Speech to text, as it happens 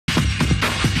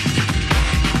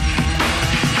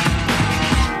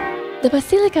The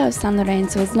Basilica of San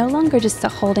Lorenzo is no longer just a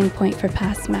holding point for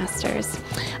past masters.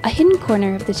 A hidden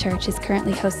corner of the church is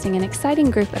currently hosting an exciting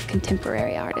group of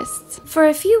contemporary artists. For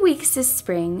a few weeks this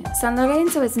spring, San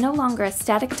Lorenzo is no longer a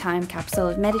static time capsule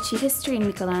of Medici history and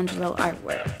Michelangelo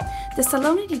artwork. The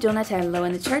Salone di Donatello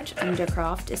in the church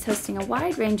Undercroft is hosting a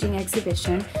wide-ranging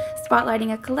exhibition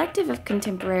spotlighting a collective of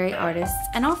contemporary artists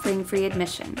and offering free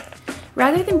admission.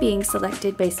 Rather than being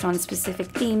selected based on specific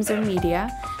themes or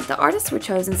media, the artists were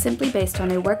chosen simply based on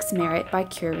their work's merit by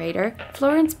curator,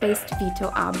 Florence-based Vito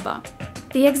Abba.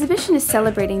 The exhibition is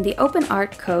celebrating the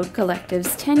OpenArtCode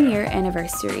collective's 10-year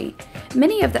anniversary.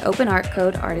 Many of the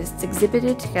OpenArtCode artists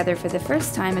exhibited together for the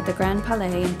first time at the Grand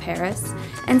Palais in Paris,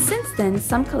 and since then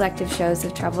some collective shows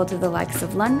have traveled to the likes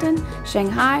of London,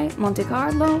 Shanghai, Monte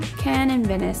Carlo, Cannes, and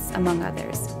Venice, among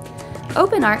others.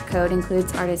 OpenArtCode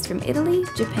includes artists from Italy,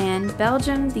 Japan,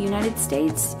 Belgium, the United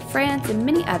States, France, and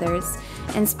many others,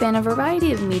 and span a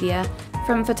variety of media,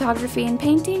 from photography and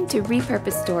painting to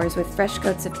repurposed doors with fresh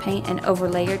coats of paint and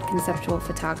overlayered conceptual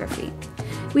photography.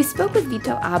 We spoke with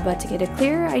Vito Abba to get a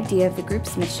clearer idea of the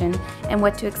group's mission and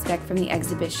what to expect from the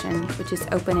exhibition, which is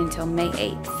open until May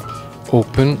 8th.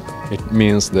 Open, it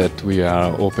means that we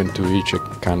are open to each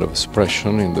kind of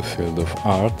expression in the field of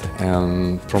art,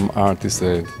 and from artists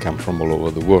that come from all over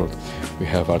the world. We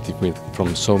have artists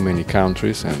from so many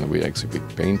countries, and we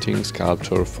exhibit painting,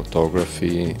 sculpture,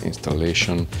 photography,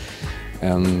 installation,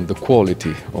 and the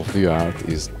quality of the art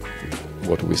is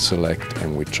what we select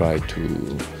and we try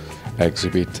to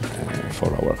exhibit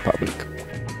for our public.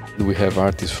 We have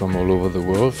artists from all over the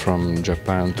world, from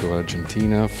Japan to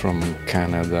Argentina, from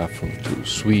Canada to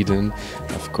Sweden,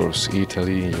 of course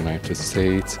Italy, United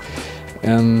States,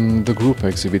 and the group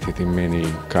exhibited in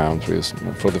many countries.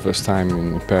 For the first time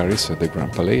in Paris at the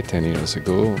Grand Palais 10 years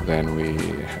ago, then we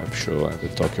have show at the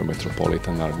Tokyo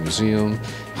Metropolitan Art Museum,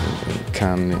 in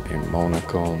Cannes, in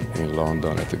Monaco, in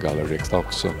London at the Gallery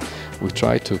Exoxo. We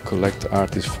try to collect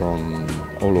artists from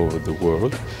all over the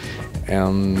world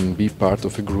and be part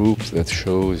of a group that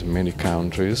shows many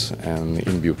countries and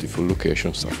in beautiful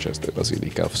locations such as the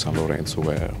Basilica of San Lorenzo,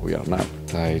 where we are now.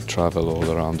 I travel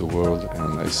all around the world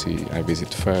and I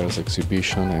visit fairs,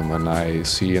 exhibitions, and when I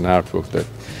see an artwork that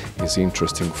is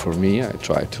interesting for me, I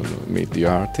try to meet the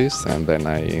artist and then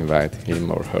I invite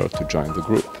him or her to join the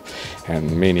group.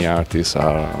 And many artists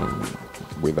are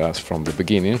with us from the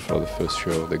beginning, for the first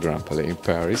show of the Grand Palais in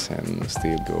Paris, and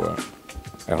still go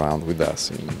around with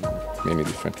us in many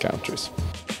different countries.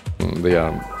 They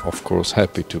are, of course,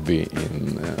 happy to be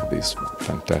in this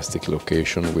fantastic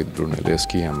location with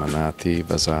Brunelleschi, Ammannati,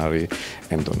 Vasari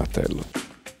and Donatello.